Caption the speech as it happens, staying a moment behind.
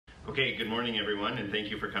Okay, good morning everyone, and thank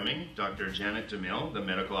you for coming. Dr. Janet Mille, the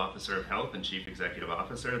Medical Officer of Health and Chief Executive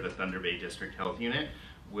Officer of the Thunder Bay District Health Unit,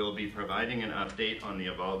 will be providing an update on the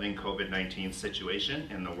evolving COVID-19 situation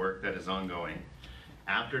and the work that is ongoing.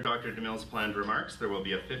 After Dr. DeMille's planned remarks, there will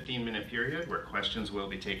be a 15-minute period where questions will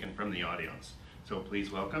be taken from the audience. So please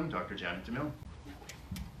welcome Dr. Janet Mille.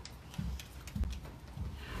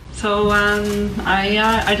 So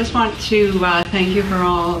I just want to thank you for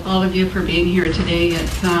all of you for being here today.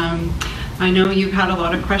 It's I know you've had a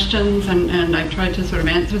lot of questions, and I've tried to sort of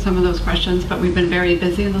answer some of those questions, but we've been very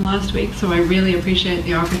busy in the last week, so I really appreciate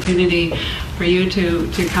the opportunity for you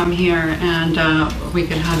to come here and we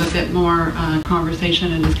can have a bit more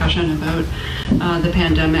conversation and discussion about the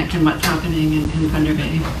pandemic and what's happening in Thunder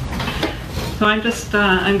Bay. So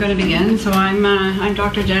I'm going to begin. So I'm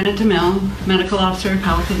Dr. Janet Mille, Medical Officer of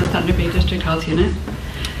Health of the Thunder Bay District Health Unit,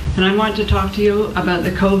 and I want to talk to you about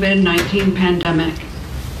the COVID-19 pandemic,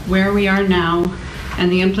 where we are now,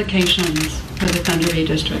 and the implications for the Thunder Bay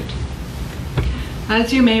District.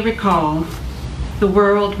 As you may recall, the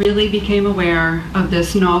world really became aware of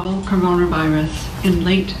this novel coronavirus in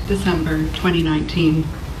late December 2019.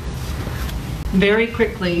 Very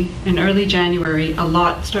quickly, in early January, a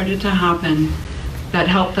lot started to happen that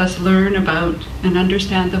helped us learn about and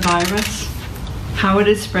understand the virus, how it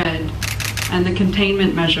is spread, and the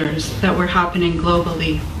containment measures that were happening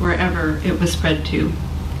globally wherever it was spread to.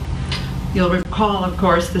 You'll recall, of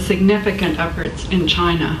course, the significant efforts in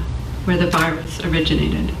China, where the virus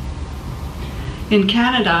originated. In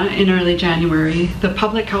Canada, in early January, the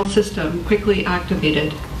public health system quickly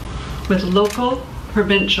activated, with local,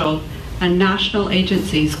 provincial, and national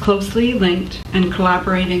agencies closely linked and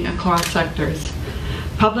collaborating across sectors.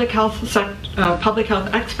 Public health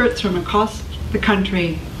experts from across the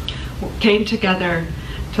country came together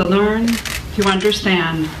to learn, to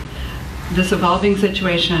understand this evolving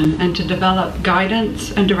situation, and to develop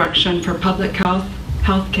guidance and direction for public health,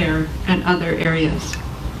 healthcare, and other areas.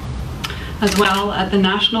 As well, at the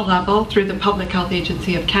national level, through the Public Health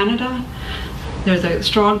Agency of Canada, there's a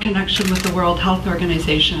strong connection with the World Health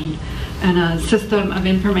Organization and a system of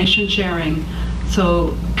information sharing,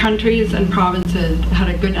 so countries and provinces had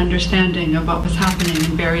a good understanding of what was happening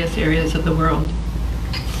in various areas of the world.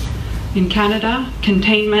 In Canada,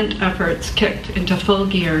 containment efforts kicked into full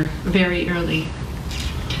gear very early,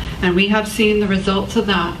 and we have seen the results of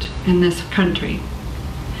that in this country.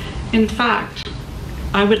 In fact,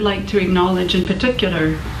 I would like to acknowledge in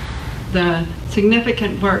particular the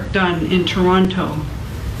significant work done in Toronto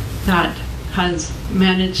that has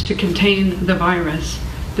managed to contain the virus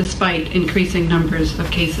despite increasing numbers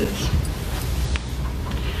of cases.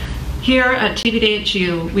 Here at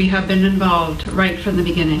TBDHU, we have been involved right from the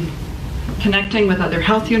beginning, connecting with other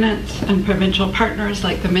health units and provincial partners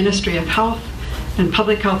like the Ministry of Health and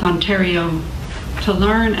Public Health Ontario to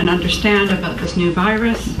learn and understand about this new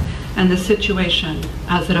virus and the situation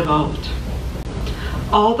as it evolved.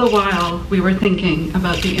 All the while, we were thinking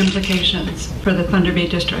about the implications for the Thunder Bay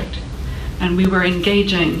District, and we were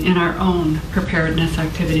engaging in our own preparedness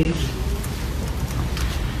activities.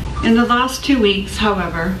 In the last 2 weeks,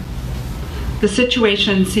 however, the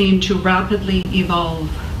situation seemed to rapidly evolve,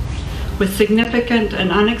 with significant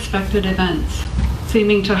and unexpected events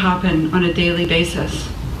seeming to happen on a daily basis.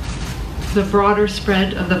 The broader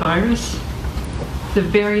spread of the virus, the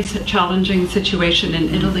very challenging situation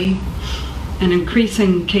in Italy, and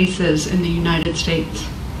increasing cases in the United States.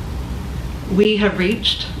 We have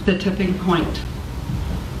reached the tipping point.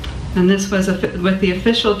 And this was with the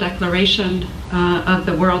official declaration of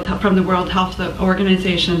from the World Health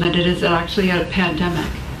Organization that it is actually a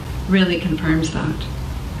pandemic, really confirms that.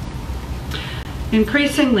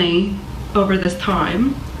 Increasingly, over this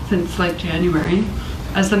time, since like January,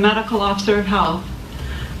 as the Medical Officer of Health,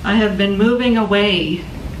 I have been moving away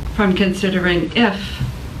from considering if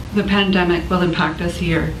the pandemic will impact us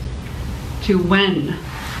here, to when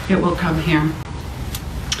it will come here.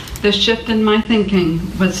 This shift in my thinking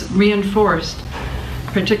was reinforced,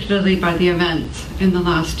 particularly by the events in the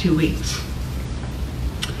last 2 weeks.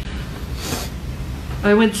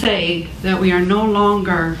 I would say that we are no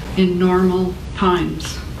longer in normal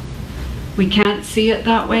times. We can't see it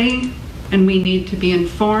that way, and we need to be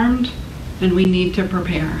informed, and we need to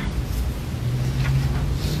prepare.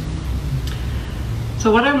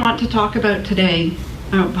 So what I want to talk about today,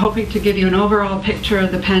 I'm hoping to give you an overall picture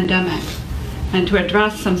of the pandemic and to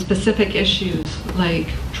address some specific issues like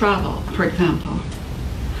travel, for example.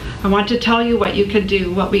 I want to tell you what you can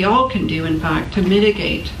do, what we all can do, in fact, to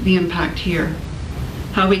mitigate the impact here,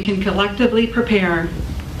 how we can collectively prepare.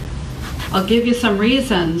 I'll give you some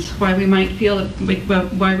reasons why we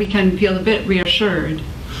can feel a bit reassured,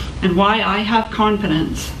 and why I have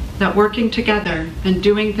confidence that working together and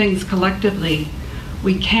doing things collectively,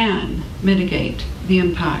 we can mitigate the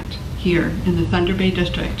impact here in the Thunder Bay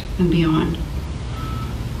District and beyond.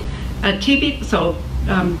 At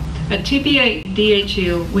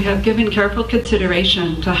TBDHU, we have given careful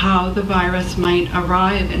consideration to how the virus might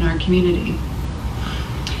arrive in our community.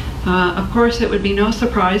 Of course, it would be no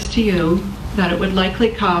surprise to you that it would likely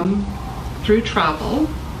come through travel,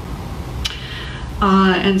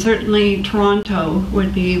 and certainly Toronto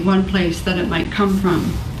would be one place that it might come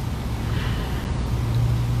from.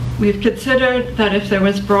 We've considered that if there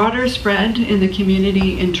was broader spread in the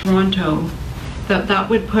community in Toronto, that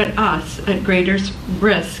would put us at greater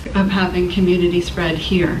risk of having community spread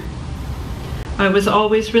here. I was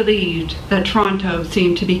always relieved that Toronto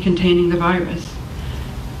seemed to be containing the virus.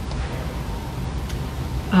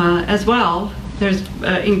 As well, there's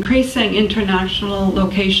increasing international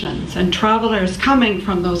locations, and travelers coming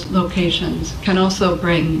from those locations can also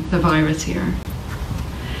bring the virus here.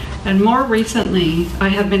 And more recently, I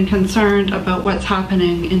have been concerned about what's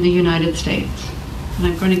happening in the United States. And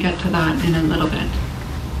I'm going to get to that in a little bit.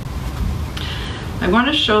 I want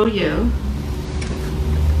to show you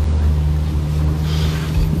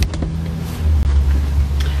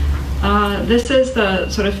this is the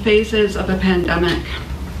sort of phases of a pandemic.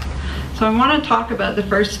 So I want to talk about the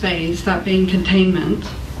first phase, that being containment,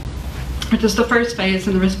 which is the first phase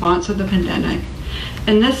in the response of the pandemic.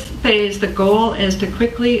 In this phase, the goal is to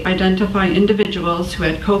quickly identify individuals who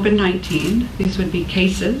had COVID-19, these would be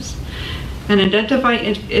cases, and identify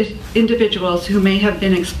individuals who may have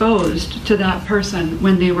been exposed to that person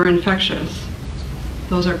when they were infectious.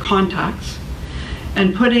 Those are contacts.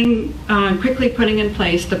 And quickly putting in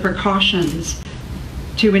place the precautions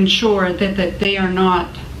to ensure that they are not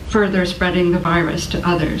further spreading the virus to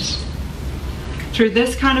others. Through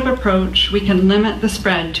this kind of approach, we can limit the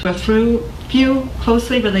spread to a few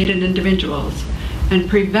closely related individuals and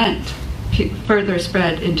prevent further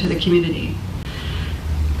spread into the community.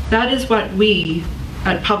 That is what we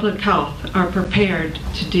at Public Health are prepared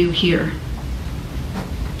to do here.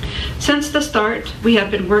 Since the start, we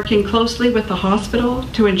have been working closely with the hospital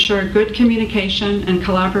to ensure good communication and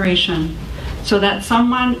collaboration so that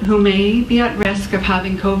someone who may be at risk of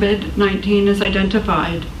having COVID-19 is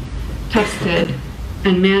identified, tested,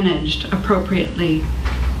 and managed appropriately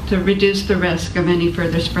to reduce the risk of any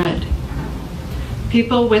further spread.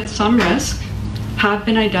 People with some risk have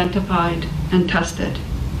been identified and tested.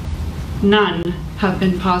 None have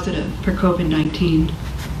been positive for COVID-19.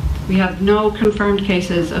 We have no confirmed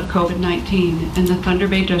cases of COVID-19 in the Thunder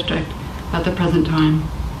Bay District at the present time.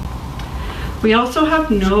 We also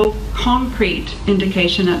have no concrete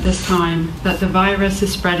indication at this time that the virus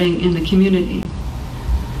is spreading in the community.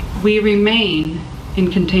 We remain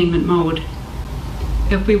in containment mode.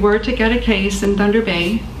 If we were to get a case in Thunder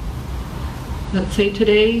Bay, let's say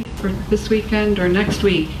today or this weekend or next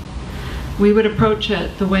week, we would approach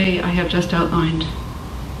it the way I have just outlined.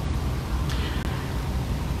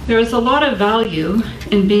 There is a lot of value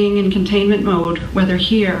in being in containment mode, whether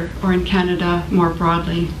here or in Canada more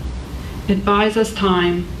broadly. It buys us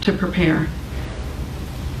time to prepare.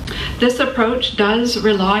 This approach does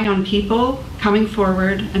rely on people coming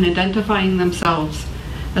forward and identifying themselves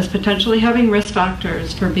as potentially having risk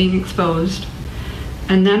factors for being exposed,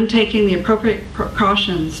 and them taking the appropriate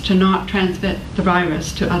precautions to not transmit the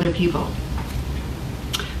virus to other people.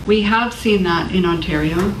 We have seen that in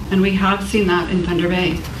Ontario, and we have seen that in Thunder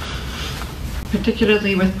Bay,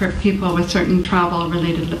 particularly with people with certain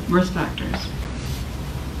travel-related risk factors.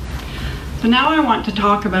 So now I want to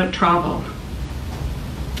talk about travel.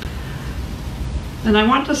 And I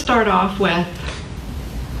want to start off with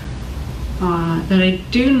that I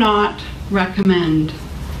do not recommend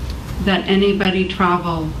that anybody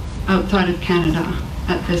travel outside of Canada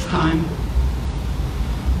at this time.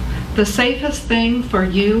 The safest thing for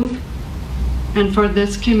you and for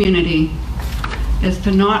this community is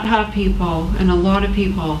to not have people, and a lot of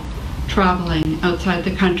people, traveling outside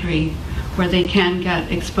the country where they can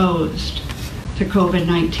get exposed to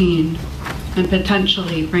COVID-19 and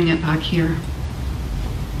potentially bring it back here.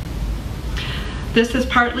 This is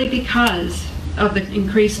partly because of the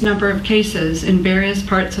increased number of cases in various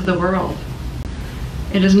parts of the world.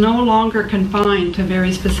 It is no longer confined to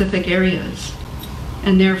very specific areas,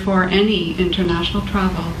 and therefore any international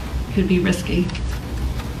travel could be risky.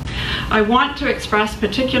 I want to express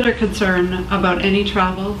particular concern about any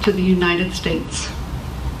travel to the United States.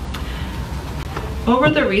 Over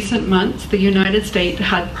the recent months, the United States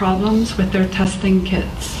had problems with their testing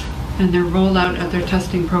kits and their rollout of their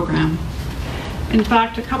testing program. In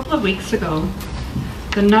fact, a couple of weeks ago,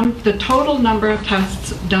 the total number of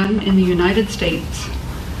tests done in the United States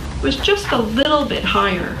was just a little bit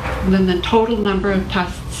higher than the total number of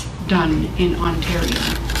tests done in Ontario.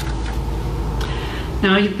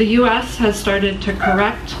 Now, the US has started to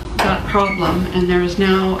correct that problem, and there is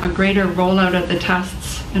now a greater rollout of the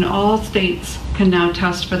tests, and all states can now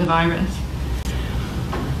test for the virus.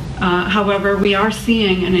 However, we are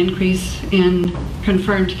seeing an increase in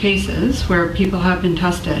confirmed cases where people have been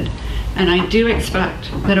tested, and I do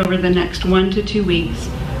expect that over the next 1 to 2 weeks,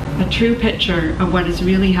 a true picture of what is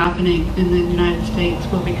really happening in the United States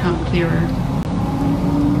will become clearer.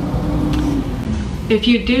 If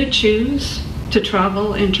you do choose to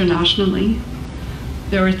travel internationally,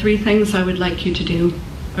 there are 3 things I would like you to do.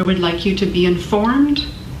 I would like you to be informed,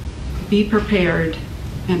 be prepared,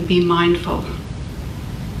 and be mindful.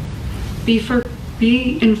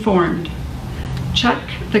 Be informed. Check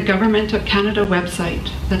the Government of Canada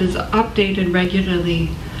website that is updated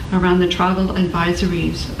regularly around the travel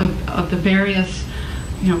advisories of the various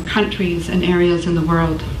countries and areas in the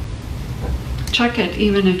world. Check it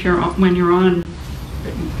even if when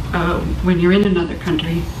you're in another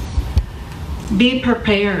country. Be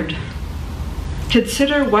prepared.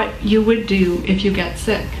 Consider what you would do if you get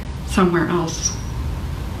sick somewhere else.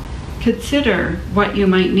 Consider what you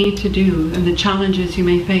might need to do and the challenges you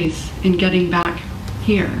may face in getting back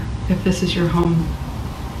here if this is your home.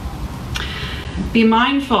 Be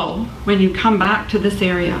mindful when you come back to this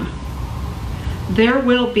area. There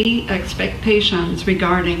will be expectations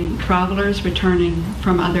regarding travelers returning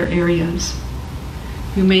from other areas.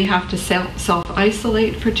 You may have to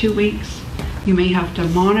self-isolate for 2 weeks. You may have to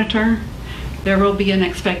monitor. There will be an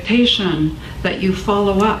expectation that you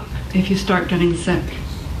follow up if you start getting sick.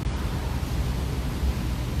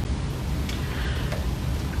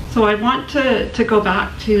 So I want to go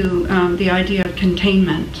back to the idea of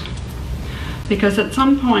containment, because at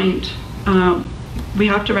some point we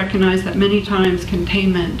have to recognize that many times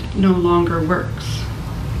containment no longer works.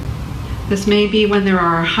 This may be when there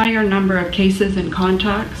are a higher number of cases and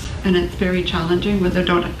contacts and it's very challenging, where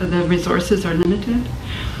the resources are limited,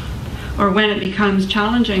 or when it becomes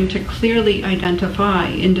challenging to clearly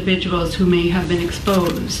identify individuals who may have been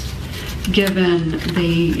exposed given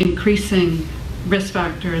the increasing risk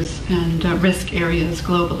factors and risk areas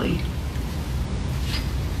globally.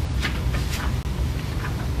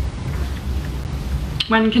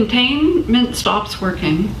 When containment stops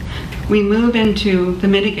working, we move into the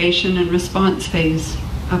mitigation and response phase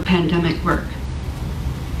of pandemic work.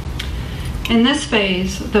 In this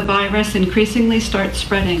phase, the virus increasingly starts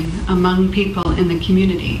spreading among people in the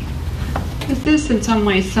community. Is this in some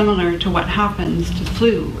ways similar to what happens to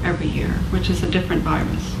flu every year, which is a different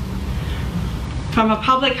virus? From a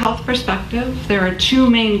public health perspective, there are 2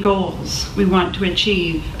 main goals we want to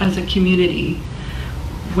achieve as a community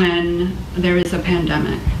when there is a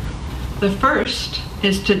pandemic. The first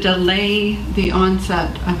is to delay the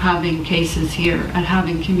onset of having cases here and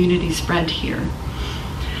having community spread here.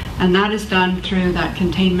 And that is done through that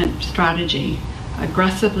containment strategy,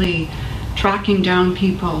 aggressively tracking down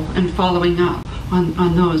people and following up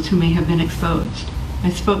on those who may have been exposed. I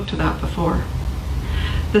spoke to that before.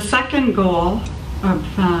 The second goal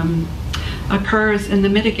occurs in the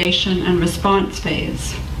mitigation and response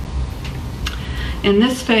phase. In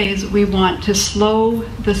this phase, we want to slow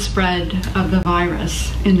the spread of the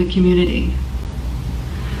virus in the community.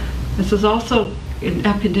 This is also, in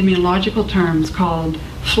epidemiological terms, called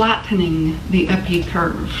flattening the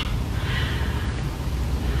epi-curve.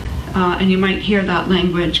 And you might hear that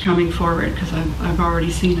language coming forward because I've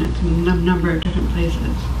already seen it in a number of different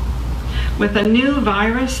places. With a new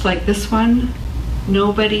virus like this one,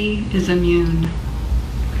 nobody is immune.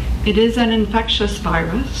 It is an infectious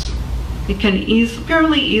virus. It can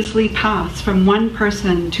fairly easily pass from one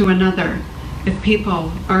person to another if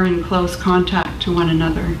people are in close contact to one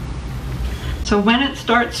another. So when it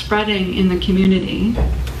starts spreading in the community,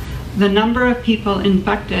 the number of people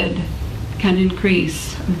infected can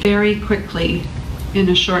increase very quickly in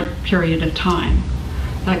a short period of time.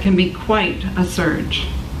 That can be quite a surge.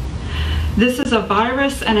 This is a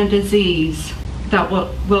virus and a disease that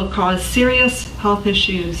will cause serious health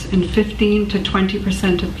issues in 15 to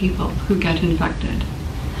 20% of people who get infected.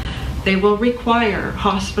 They will require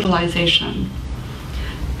hospitalization,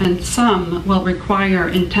 and some will require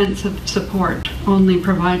intensive support only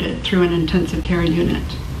provided through an intensive care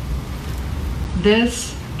unit.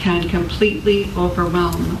 This can completely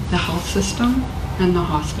overwhelm the health system and the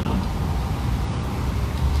hospital.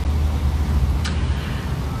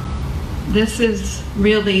 This is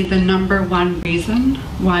really the #1 reason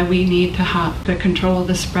why we need to have to control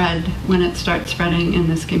the spread when it starts spreading in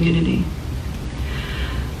this community.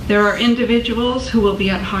 There are individuals who will be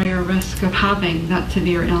at higher risk of having that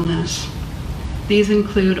severe illness. These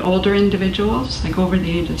include older individuals, like over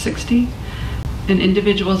the age of 60, and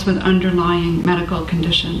individuals with underlying medical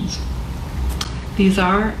conditions. These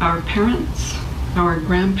are our parents, our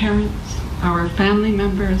grandparents, our family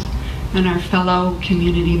members, and our fellow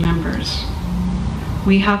community members.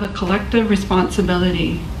 We have a collective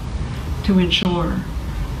responsibility to ensure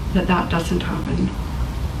that that doesn't happen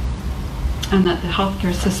and that the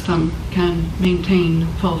healthcare system can maintain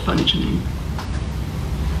full functioning.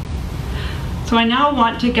 So I now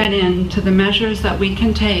want to get into the measures that we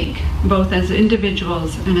can take, both as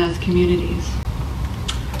individuals and as communities.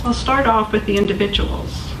 I'll start off with the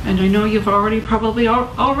individuals, and I know you've probably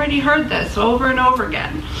already heard this over and over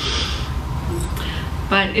again.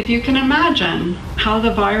 But if you can imagine how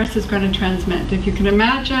the virus is going to transmit, if you can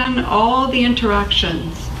imagine all the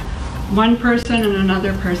interactions, one person and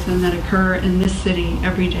another person, that occur in this city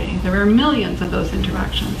every day. There are millions of those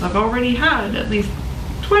interactions. I've already had at least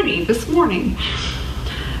 20 this morning.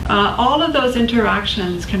 All of those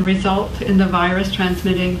interactions can result in the virus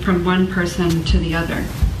transmitting from one person to the other.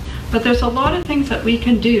 But there's a lot of things that we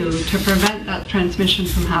can do to prevent that transmission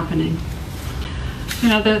from happening. You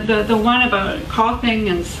know, the one about coughing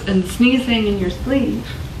and sneezing in your sleeve.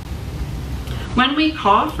 When we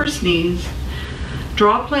cough or sneeze,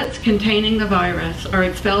 droplets containing the virus are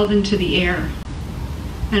expelled into the air.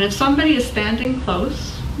 And if somebody is standing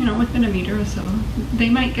close, you know, within a meter or so, they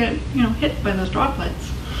might get, you know, hit by those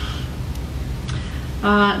droplets.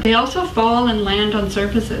 They also fall and land on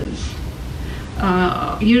surfaces,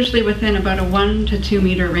 usually within about a 1 to 2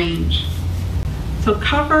 meter range. So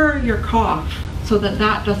cover your cough so that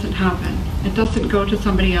that doesn't happen. It doesn't go to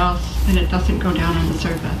somebody else and it doesn't go down on the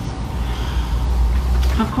surface.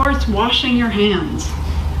 Of course, washing your hands.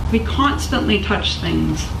 We constantly touch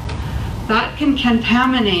things. That can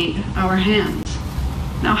contaminate our hands.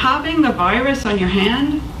 Now, having the virus on your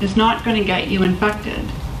hand is not going to get you infected.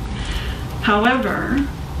 However,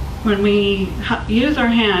 when we use our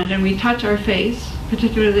hand and we touch our face,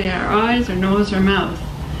 particularly our eyes, our nose, or mouth,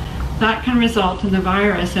 that can result in the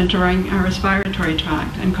virus entering our respiratory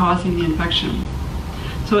tract and causing the infection.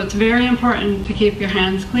 So it's very important to keep your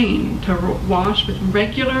hands clean, to wash with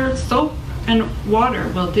regular soap and water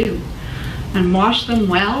will do. And wash them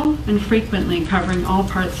well and frequently, covering all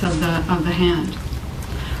parts of the hand.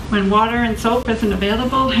 When water and soap isn't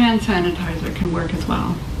available, hand sanitizer can work as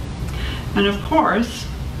well. And of course,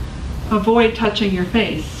 avoid touching your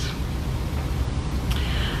face.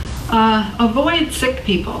 Avoid sick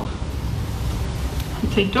people. I'd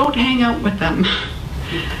say don't hang out with them.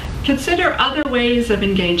 Consider other ways of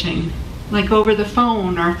engaging, like over the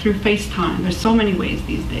phone or through FaceTime. There's so many ways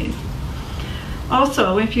these days.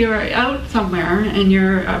 Also, if you're out somewhere and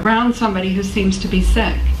you're around somebody who seems to be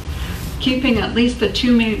sick, keeping at least a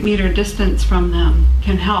 2 meter distance from them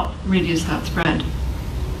can help reduce that spread.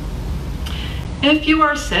 If you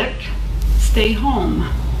are sick, stay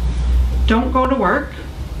home. Don't go to work.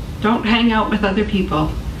 Don't hang out with other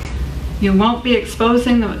people. You won't be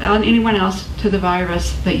exposing anyone else to the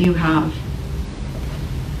virus that you have.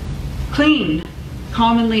 Clean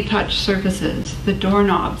commonly touched surfaces, the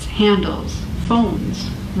doorknobs, handles, phones,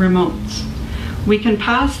 remotes. We can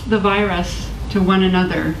pass the virus to one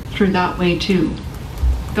another through that way too.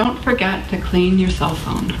 Don't forget to clean your cell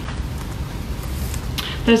phone.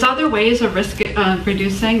 There's other ways of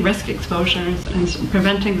reducing risk exposures and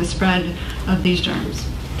preventing the spread of these germs.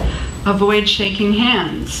 Avoid shaking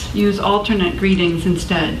hands. Use alternate greetings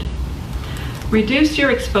instead. Reduce your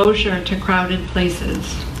exposure to crowded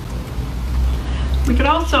places. We could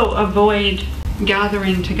also avoid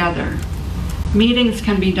gathering together. Meetings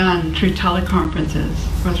can be done through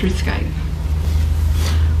teleconferences or through Skype.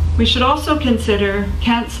 We should also consider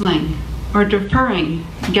canceling or deferring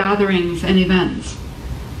gatherings and events,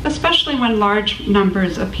 especially when large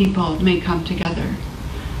numbers of people may come together.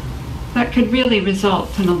 That could really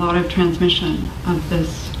result in a lot of transmission of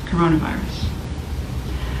this coronavirus.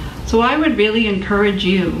 So I would really encourage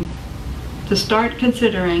you to start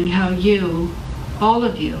considering how you, all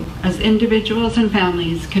of you, as individuals and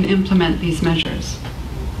families, can implement these measures.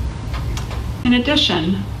 In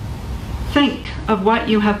addition, think of what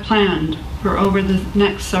you have planned for over the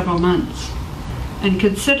next several months and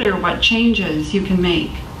consider what changes you can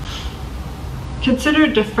make. Consider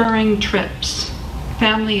deferring trips,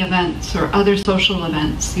 family events, or other social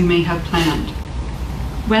events you may have planned.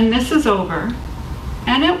 When this is over,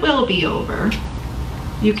 and it will be over,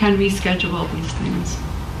 you can reschedule these things.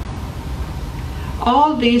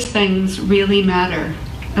 All these things really matter,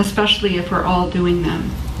 especially if we're all doing them.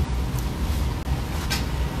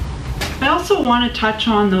 I also want to touch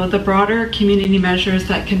on, though, the broader community measures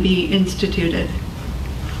that can be instituted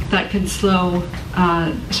that can slow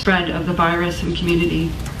spread of the virus in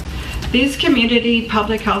community. These community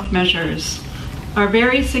public health measures are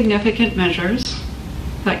very significant measures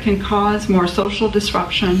that can cause more social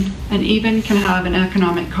disruption and even can have an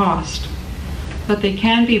economic cost. But they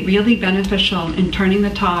can be really beneficial in turning the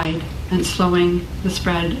tide and slowing the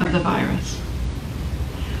spread of the virus.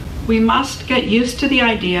 We must get used to the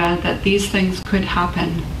idea that these things could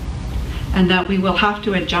happen and that we will have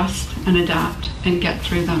to adjust and adapt and get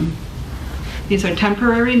through them. These are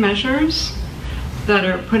temporary measures that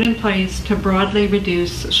are put in place to broadly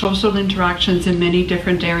reduce social interactions in many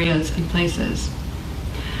different areas and places.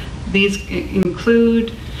 These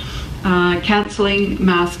include canceling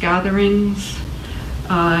mass gatherings,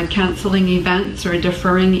 canceling events or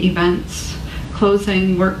deferring events,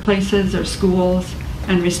 closing workplaces or schools,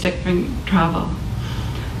 and restricting travel.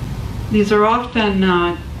 These are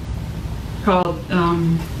often called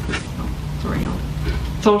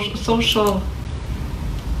social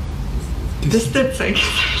distancing.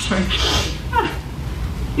 Sorry.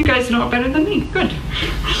 You guys know it better than me. Good.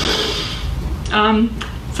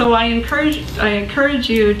 So I encourage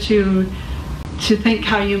you to think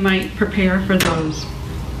how you might prepare for those.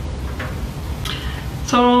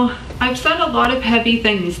 So I've said a lot of heavy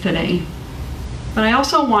things today, but I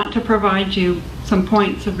also want to provide you some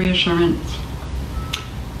points of reassurance.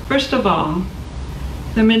 First of all,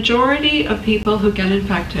 the majority of people who get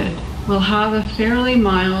infected will have a fairly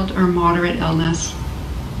mild or moderate illness.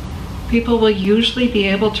 People will usually be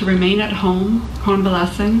able to remain at home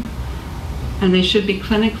convalescing, and they should be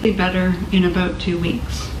clinically better in about 2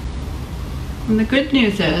 weeks. And the good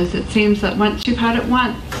news is, it seems that once you've had it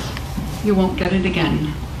once, you won't get it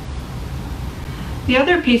again. The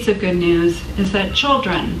other piece of good news is that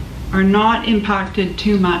children are not impacted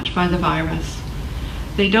too much by the virus.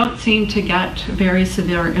 They don't seem to get very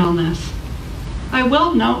severe illness. I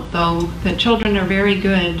will note, though, that children are very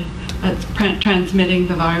good at transmitting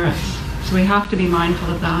the virus, so we have to be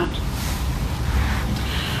mindful of that.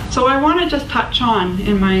 So I want to just touch on,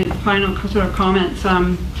 in my final sort of comments,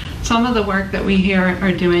 some of the work that we here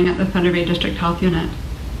are doing at the Thunder Bay District Health Unit.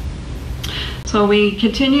 So we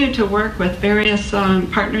continue to work with various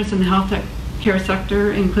partners in the health care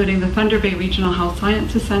sector, including the Thunder Bay Regional Health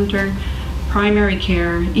Sciences Center, primary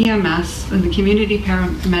care, EMS, and the community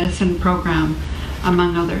paramedicine program,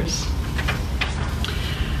 among others,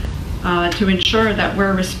 to ensure that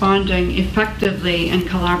we're responding effectively and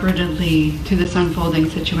collaboratively to this unfolding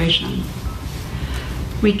situation.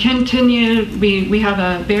 We have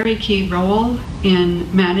a very key role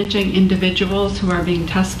in managing individuals who are being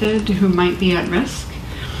tested who might be at risk.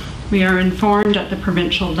 We are informed at the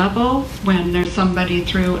provincial level when there's somebody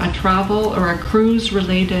through a travel or a cruise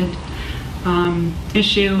related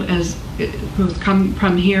issue who's come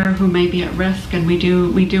from here who may be at risk, and we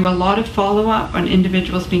do a lot of follow-up on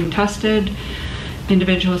individuals being tested,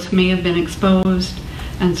 individuals who may have been exposed,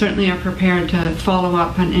 and certainly are prepared to follow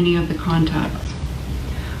up on any of the contacts.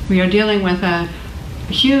 We are dealing with a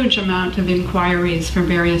huge amount of inquiries from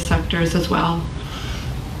various sectors as well.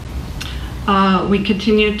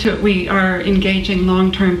 We are engaging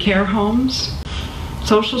long-term care homes,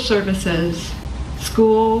 social services,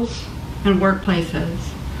 schools, and workplaces.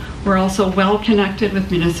 We're also well connected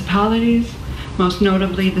with municipalities, most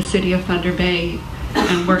notably the City of Thunder Bay,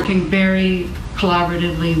 and working very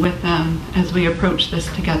collaboratively with them as we approach this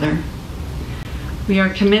together. We are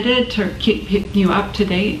committed to keep you up to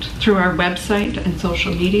date through our website and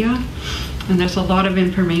social media, and there's a lot of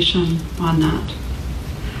information on that.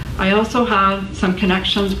 I also have some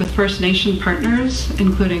connections with First Nation partners,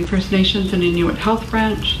 including First Nations and Inuit Health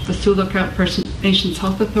Branch, the Sioux Lookout First Nations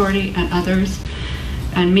Health Authority, and others,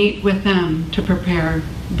 and meet with them to prepare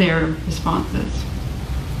their responses.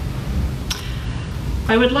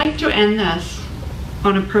 I would like to end this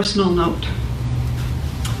on a personal note.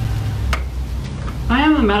 I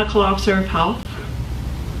am a medical officer of health,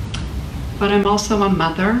 but I'm also a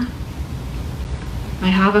mother. I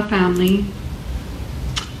have a family.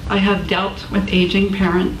 I have dealt with aging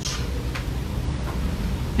parents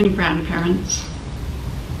and grandparents,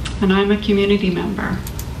 and I'm a community member,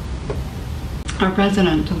 a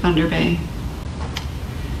resident of Thunder Bay.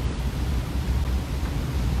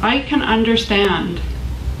 I can understand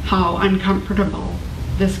how uncomfortable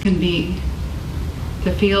this can be,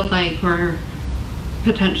 to feel like we're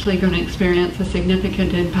potentially going to experience a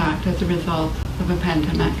significant impact as a result of a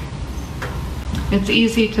pandemic. It's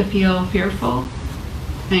easy to feel fearful,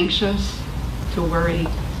 anxious, to worry.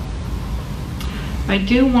 I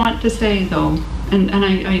do want to say, though, And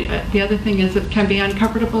the other thing is, it can be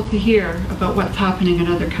uncomfortable to hear about what's happening in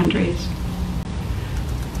other countries.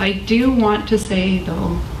 I do want to say,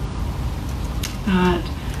 though, that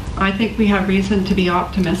I think we have reason to be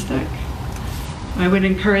optimistic. I would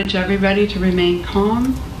encourage everybody to remain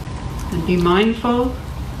calm and be mindful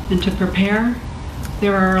and to prepare.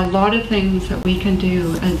 There are a lot of things that we can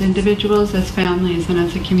do as individuals, as families, and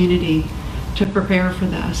as a community to prepare for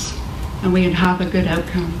this, and we can have a good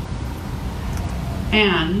outcome.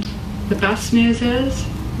 And the best news is,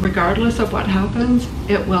 regardless of what happens,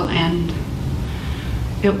 it will end.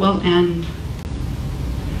 It will end.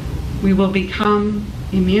 We will become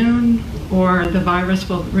immune, or the virus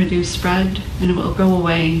will reduce spread and it will go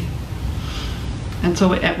away. And so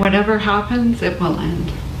whatever happens, it will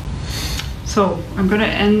end. So I'm going to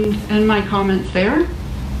end my comments there.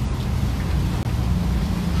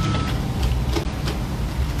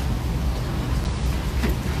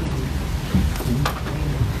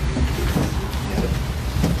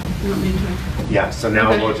 Yeah, so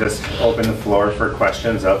now we'll just open the floor for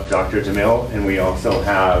questions of Dr. DeMille, and we also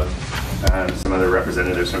have some other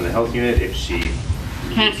representatives from the health unit if she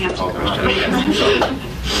can't answer the question.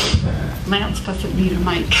 Lance doesn't need a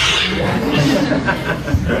mic.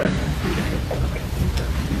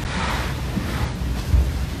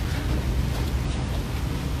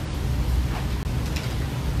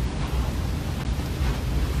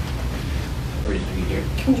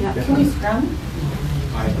 Can we scrum?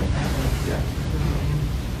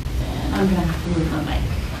 I'm gonna have to move my mic.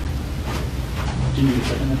 Do you need a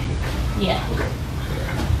second? Yeah. Okay.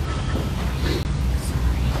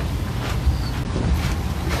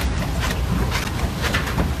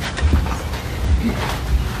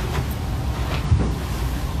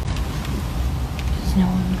 Does no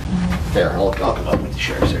one come? There, I'll come up with the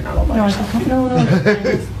sheriff's here, not all by yourself. No.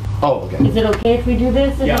 Oh, okay. Is it okay if we do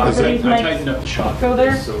this? If Yeah, I everybody's tightened mics up the shot. go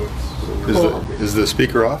there? So Is the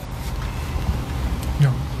speaker off?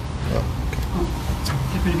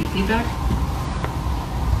 Is there going to be feedback?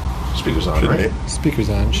 Speaker's on, Should right? be. Speaker's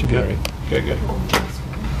on, should be Good. right. Okay, good.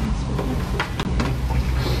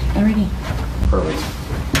 Alrighty. Perfect.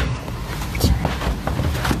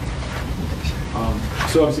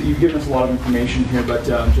 So obviously you've given us a lot of information here, but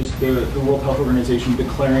just the World Health Organization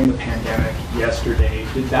declaring the pandemic yesterday,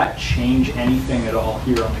 did that change anything at all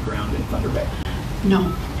here on the ground in Thunder Bay?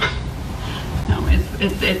 No. No,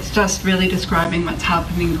 it's just really describing what's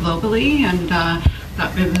happening globally, and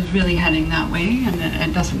that it was really heading that way, and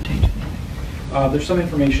it doesn't change anything. There's some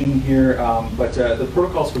information here, but the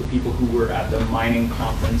protocols for the people who were at the mining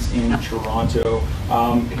conference in Toronto,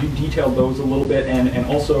 have you detailed those a little bit? And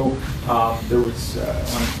also, there was,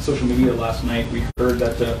 on social media last night, we heard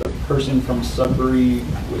that the person from Sudbury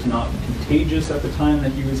was not contagious at the time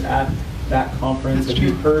that he was at that conference. That's Have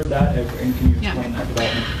you true. heard that, and can you explain that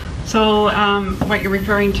development? So what you're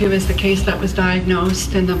referring to is the case that was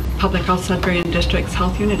diagnosed in the Public Health Sudbury and District's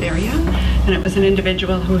Health Unit area, and it was an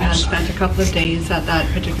individual who had spent a couple of days at that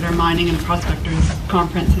particular mining and prospectors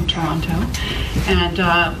conference in Toronto, and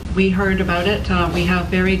we heard about it. We have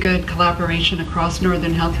very good collaboration across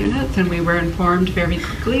Northern Health Units, and we were informed very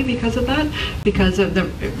quickly because of that, because of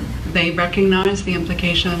they recognize the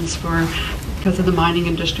implications because of the mining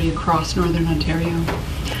industry across Northern Ontario.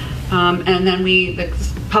 And then the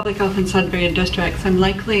Public Health in Sudbury and Districts, and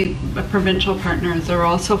likely provincial partners, are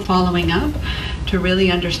also following up to really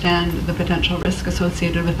understand the potential risk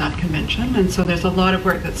associated with that convention. And so there's a lot of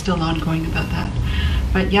work that's still ongoing about that.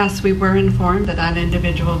 But yes, we were informed that that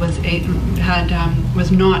individual was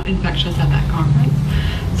not infectious at that conference.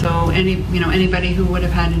 So anybody who would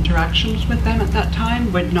have had interactions with them at that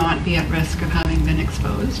time would not be at risk of having been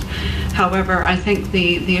exposed. However, I think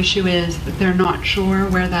the issue is that they're not sure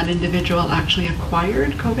where that individual actually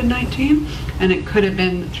acquired COVID-19, and it could have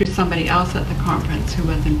been through somebody else at the conference who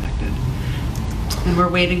was infected. And we're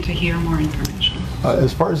waiting to hear more information.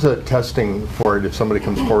 As far as the testing for it, if somebody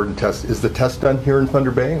comes forward and tests, is the test done here in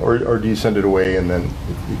Thunder Bay, or do you send it away and then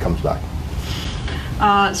it comes back?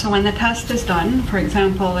 So when the test is done, for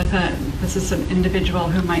example, if this is an individual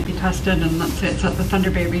who might be tested, and let's say it's at the Thunder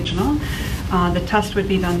Bay Regional, the test would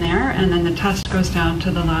be done there, and then the test goes down to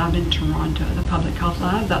the lab in Toronto, the public health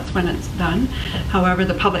lab. That's when it's done. However,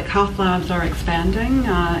 the public health labs are expanding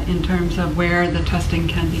in terms of where the testing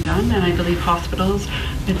can be done, and I believe hospitals,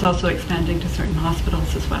 it's also expanding to certain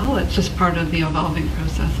hospitals as well. It's just part of the evolving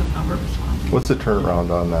process of how we're responding. What's the turnaround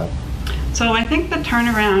on that? So I think the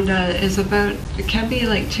turnaround is about, it can be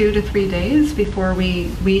like 2 to 3 days before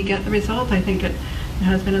we get the result. I think it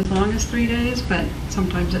has been as long as 3 days, but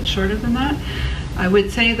sometimes it's shorter than that. I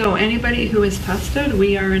would say though, anybody who is tested,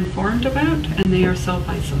 we are informed about, and they are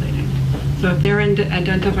self-isolating. So if they're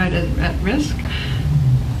identified as at risk,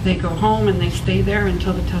 they go home and they stay there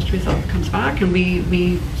until the test result comes back, and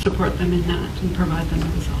we support them in that and provide them the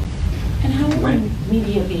result. And how will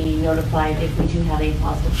media be notified if we do have a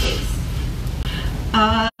positive case?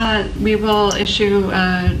 We will issue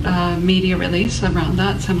a media release around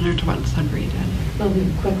that, similar to what Sudbury did. Will it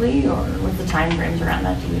be quickly, or what's the time frames around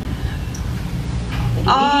that?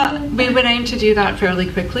 We would aim to do that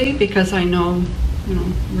fairly quickly, because I know,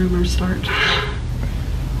 rumors start.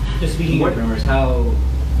 Just speaking of rumors, how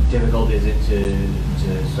difficult is it to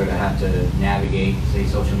sort of have to navigate, say,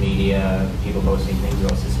 social media, people posting things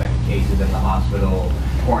about suspected cases at the hospital,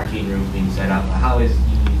 quarantine rooms being set up? How is,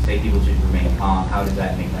 you say people should remain calm, how does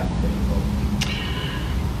that make that more difficult?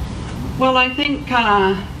 Well, I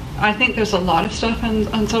think there's a lot of stuff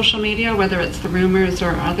on social media, whether it's the rumors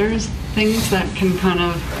or others, things that can kind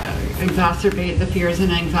of exacerbate the fears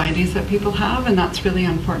and anxieties that people have, and that's really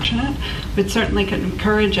unfortunate. But certainly can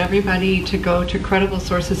encourage everybody to go to credible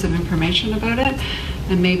sources of information about it,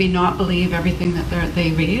 and maybe not believe everything that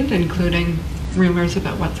they read, including rumors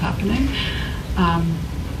about what's happening.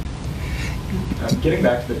 Getting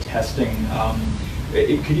back to the testing,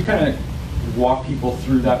 could you kind of walk people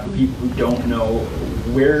through that for people who don't know?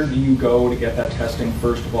 Where do you go to get that testing,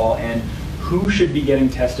 first of all, and who should be getting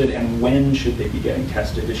tested, and when should they be getting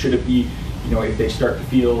tested? Should it be, if they start to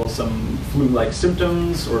feel some flu-like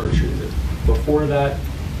symptoms, or should it before that?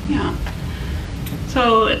 Yeah.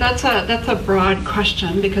 So that's a broad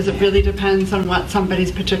question, because it really depends on what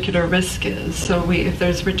somebody's particular risk is. So if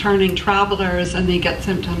there's returning travelers and they get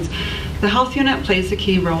symptoms, the health unit plays a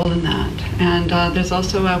key role in that. And there's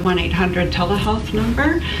also a 1-800 telehealth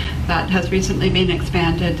number that has recently been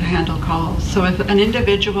expanded to handle calls. So if an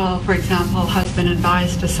individual, for example, has been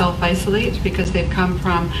advised to self-isolate because they've come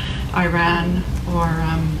from Iran or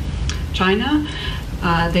China,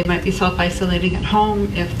 they might be self-isolating at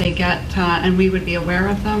home. If they get, and we would be aware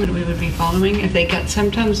of them and we would be following, if they get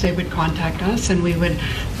symptoms, they would contact us and we would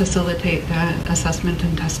facilitate the assessment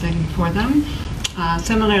and testing for them.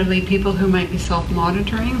 Similarly, people who might be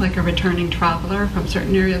self-monitoring, like a returning traveler from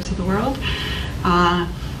certain areas of the world,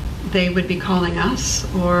 they would be calling us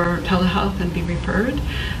or telehealth and be referred.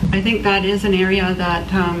 I think that is an area that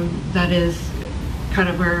that is kind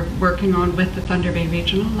of we're working on with the Thunder Bay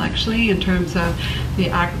Regional, actually, in terms of the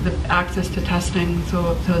access to testing,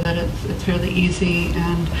 so that it's fairly easy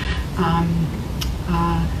and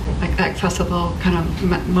accessible kind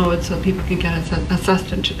of mode, so people can get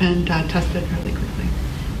assessed and tested really quickly.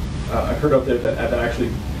 I've heard out there that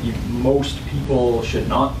actually most people should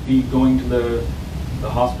not be going to the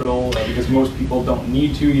hospital because most people don't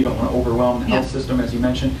need to. You don't want to overwhelm the health system, as you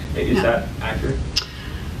mentioned. Is that accurate?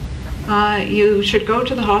 You should go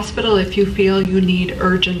to the hospital if you feel you need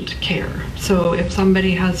urgent care. So if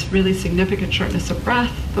somebody has really significant shortness of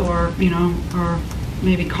breath, or or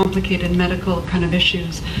maybe complicated medical kind of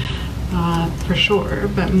issues, for sure.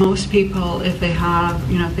 But most people, if they have,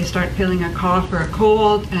 if they start feeling a cough or a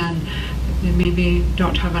cold and they maybe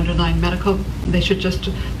don't have underlying medical, they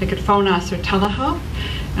could phone us or telehealth,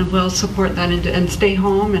 and we'll support that and stay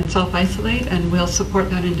home and self-isolate, and we'll support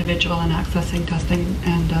that individual in accessing testing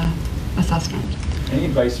and assessment. Any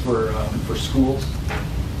advice for schools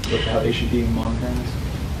with how they should be monitoring this?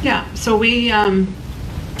 Yeah, so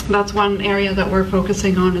that's one area that we're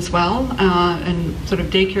focusing on as well, and sort of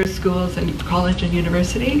daycare schools and college and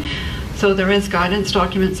university. So there is guidance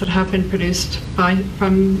documents that have been produced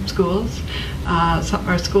from schools.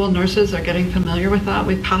 Our school nurses are getting familiar with that.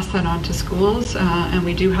 We've passed that on to schools, and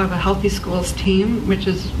we do have a Healthy Schools team, which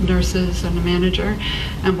is nurses and a manager,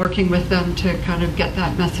 and working with them to kind of get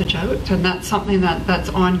that message out. And that's something that's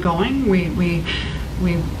ongoing.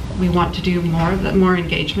 We want to do more of that, more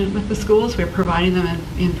engagement with the schools. We're providing them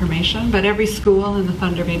information, but every school in the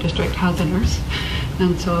Thunder Bay district has a nurse,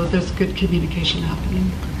 and so there's good communication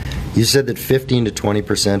happening. You said that 15 to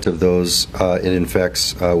 20% of those it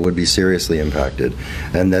infects would be seriously impacted,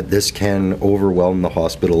 and that this can overwhelm the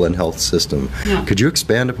hospital and health system. Yeah. Could you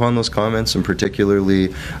expand upon those comments, and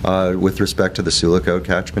particularly with respect to the Sioux Lookout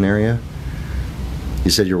catchment area? You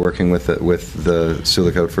said you're working with the Sioux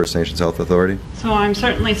Lookout First Nations Health Authority? So I'm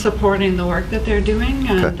certainly supporting the work that they're doing,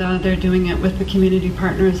 and they're doing it with the community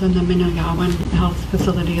partners and the Minayawan Health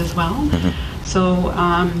Facility as well. Mm-hmm. So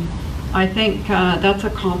I think that's a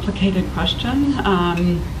complicated question.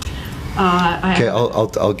 Okay,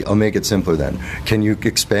 I'll make it simpler then. Can you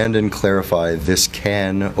expand and clarify this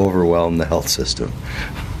can overwhelm the health system?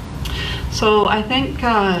 So I think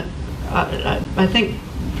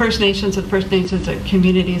First Nations and First Nations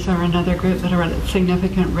communities are another group that are at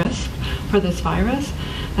significant risk for this virus.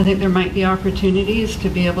 I think there might be opportunities to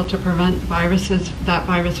be able to prevent that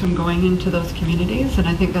virus from going into those communities, and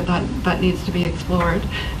I think that needs to be explored,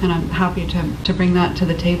 and I'm happy to bring that to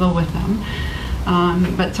the table with them.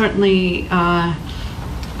 But certainly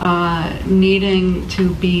needing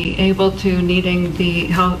the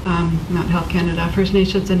not Health Canada, First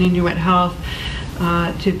Nations and Inuit Health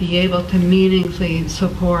to be able to meaningfully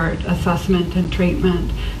support assessment and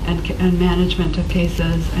treatment and management of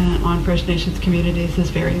cases on First Nations communities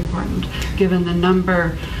is very important, given the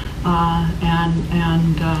number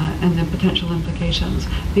and the potential implications.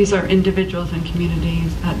 These are individuals and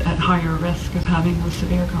communities at higher risk of having those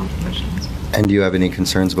severe complications. And do you have any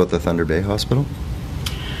concerns about the Thunder Bay Hospital?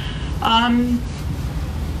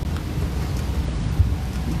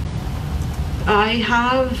 I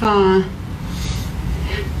have,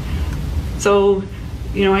 so,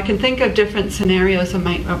 you know, I can think of different scenarios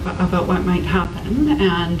about what might happen,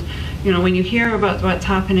 and, you know, when you hear about what's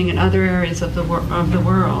happening in other areas of the world,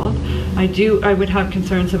 I would have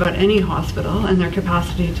concerns about any hospital and their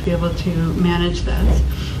capacity to be able to manage this.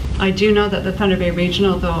 I do know that the Thunder Bay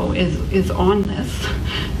Regional, though, is on this.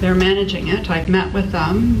 They're managing it. I've met with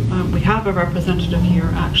them. We have a representative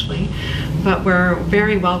here, actually, but we're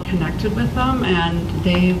very well connected with them, and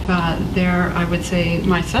they're, I would say,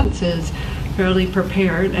 my sense is fairly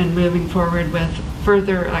prepared and moving forward with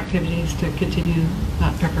further activities to continue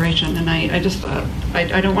that preparation. And I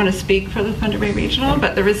don't want to speak for the Thunder Bay Regional,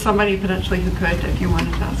 but there is somebody potentially who could if you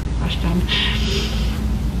wanted to ask a question.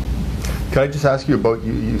 Can I just ask you about,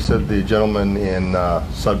 you said the gentleman in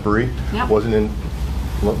Sudbury Yep. wasn't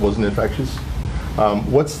infectious.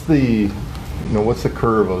 What's the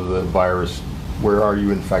curve of the virus? Where are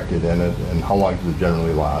you infected in it, and how long does it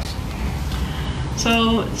generally last?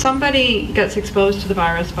 So somebody gets exposed to the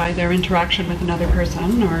virus by their interaction with another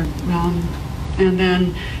person, and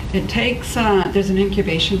then it takes, there's an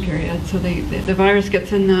incubation period. So the virus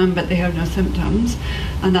gets in them, but they have no symptoms,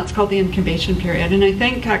 and that's called the incubation period. And I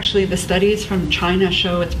think actually the studies from China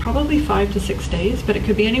show it's probably 5 to 6 days, but it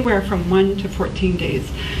could be anywhere from 1 to 14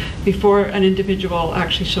 days before an individual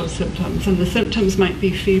actually shows symptoms. And the symptoms might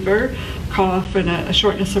be fever, cough, and a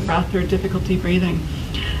shortness of breath or difficulty breathing.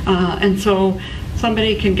 And so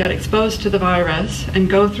somebody can get exposed to the virus and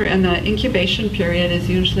go through, and the incubation period is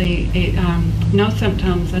usually no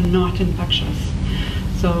symptoms and not infectious.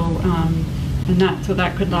 So, so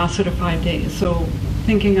that could last sort of 5 days. So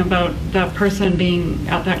thinking about that person being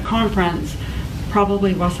at that conference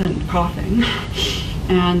probably wasn't coughing.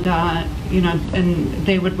 And, and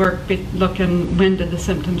they would look and when did the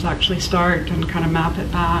symptoms actually start and kind of map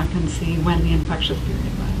it back and see when the infectious period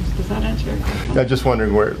was. Does that answer your question? Yeah, just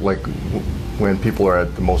wondering where, when people are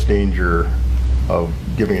at the most danger of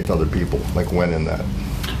giving it to other people, when in that?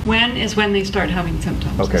 When is when they start having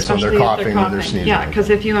symptoms. Okay, so they're coughing and they're sneezing. Yeah, because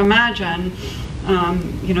if you imagine,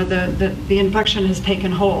 the infection has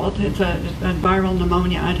taken hold, it's a viral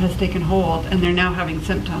pneumonia, it has taken hold, and they're now having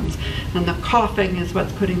symptoms. And the coughing is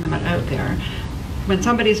what's putting them out there. When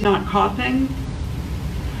somebody's not coughing,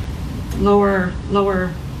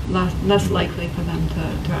 less likely for them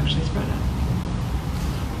to actually spread it.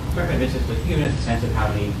 Perfect. This is, can you give us a sense of how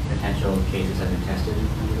many potential cases have been tested in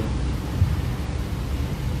Thunder Bay?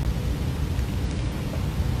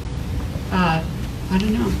 I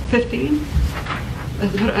don't know, 15?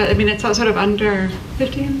 I mean, it's sort of under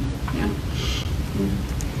 15, yeah.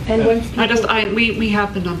 And once we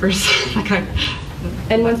have the numbers.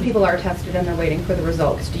 And once people are tested and they're waiting for the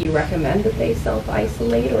results, do you recommend that they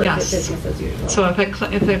self-isolate, or Yes. is it business as usual? So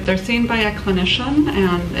if they're seen by a clinician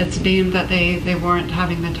and it's deemed that they weren't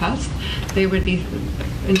having the test, they would be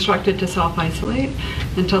instructed to self-isolate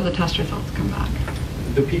until the test results come back.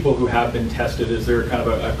 The people who have been tested, is there kind of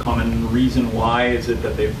a common reason why? Is it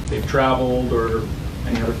that they've traveled or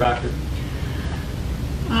any other factor?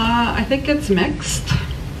 I think it's mixed,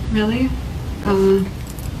 really.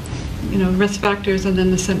 Risk factors and then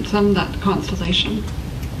the symptom, that constellation.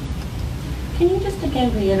 Can you just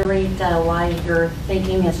again reiterate why your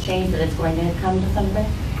thinking has changed, that it's going to come to Thunder Bay?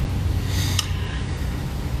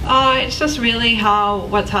 It's just really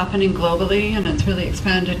what's happening globally, and it's really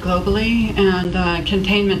expanded globally, and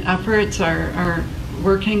containment efforts are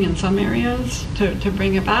working in some areas to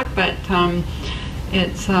bring it back, but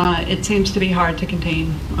it seems to be hard to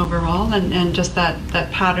contain overall, and just that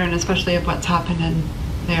pattern, especially of what's happened in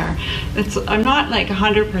there. I'm not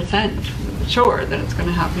 100% sure that it's going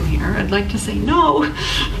to happen here. I'd like to say no,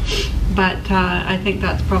 but I think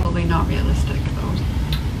that's probably not realistic, though.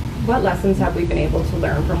 What lessons have we been able to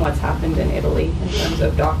learn from what's happened in Italy in terms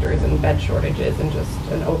of doctors and bed shortages and just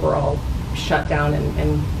an overall shutdown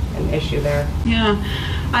and issue there? Yeah,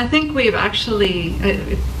 I think we've actually,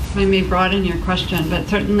 if I may broaden your question, but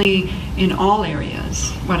certainly in all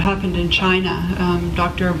areas. What happened in China,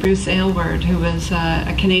 Dr. Bruce Aylward, who was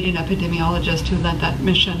a Canadian epidemiologist who led that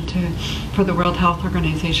mission for the World Health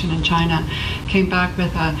Organization in China, came back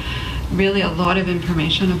with really a lot of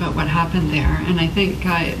information about what happened there. And I think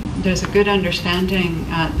there's a good understanding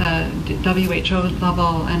at the WHO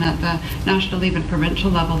level and at the national, even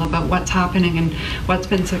provincial level about what's happening and what's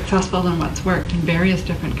been successful and what's worked in various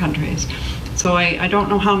different countries. So I don't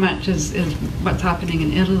know how much is what's happening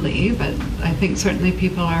in Italy, but I think certainly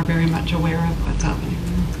people are very much aware of what's happening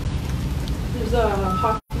there. There's a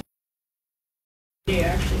hockey day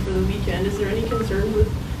actually for the weekend. Is there any concern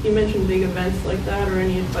with, you mentioned big events like that, or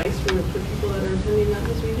any advice for people that are attending that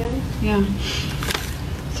this weekend? Yeah.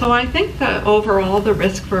 So I think that overall the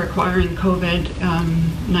risk for acquiring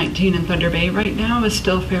COVID-19 in Thunder Bay right now is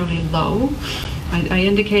still fairly low. I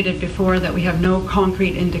indicated before that we have no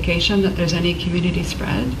concrete indication that there's any community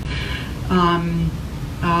spread. Now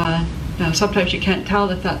sometimes you can't tell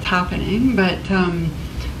if that's happening, but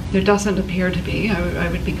there doesn't appear to be. I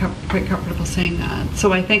would be quite comfortable saying that.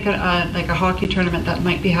 So I think like a hockey tournament that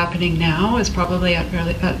might be happening now is probably at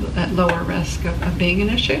lower risk of being an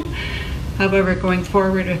issue. However, going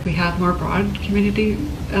forward, if we have more broad community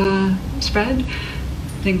spread,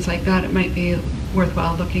 things like that, it might be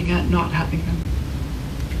worthwhile looking at not having them.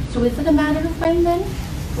 So is it a matter of when then?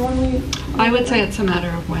 I would say it's a matter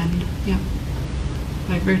of when, yeah.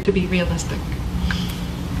 Like, we're to be realistic.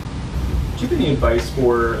 Do you have any advice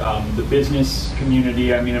for the business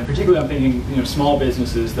community? I mean, particularly I'm thinking, small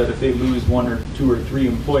businesses that if they lose 1 or 2 or 3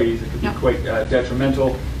 employees, it could be quite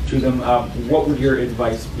detrimental to them. What would your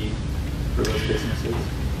advice be for those businesses?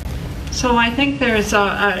 So I think there's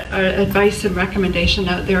advice and recommendation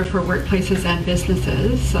out there for workplaces and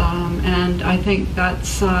businesses, and I think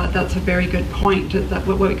that's a very good point. That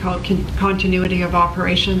what we call continuity of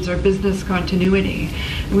operations or business continuity.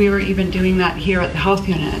 We were even doing that here at the health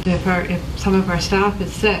unit. If some of our staff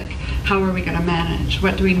is sick, how are we going to manage?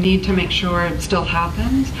 What do we need to make sure it still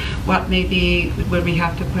happens? What maybe would we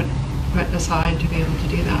have to put aside to be able to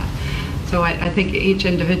do that? So I think each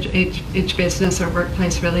business or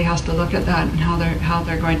workplace really has to look at that and how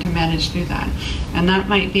they're going to manage through that. And that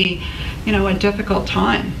might be, a difficult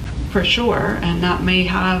time for sure, and that may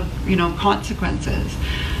have, consequences.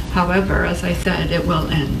 However, as I said, it will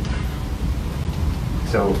end.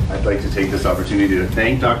 So I'd like to take this opportunity to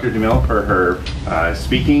thank Dr. DeMille for her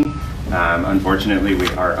speaking. Unfortunately, we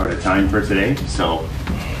are out of time for today, so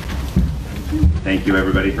thank you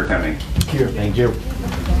everybody for coming. Thank you. Thank you.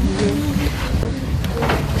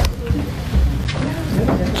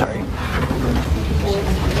 Sorry.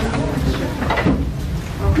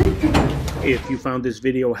 If you found this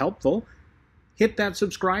video helpful, hit that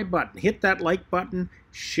subscribe button, hit that like button,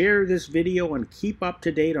 share this video, and keep up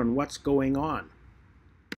to date on what's going on.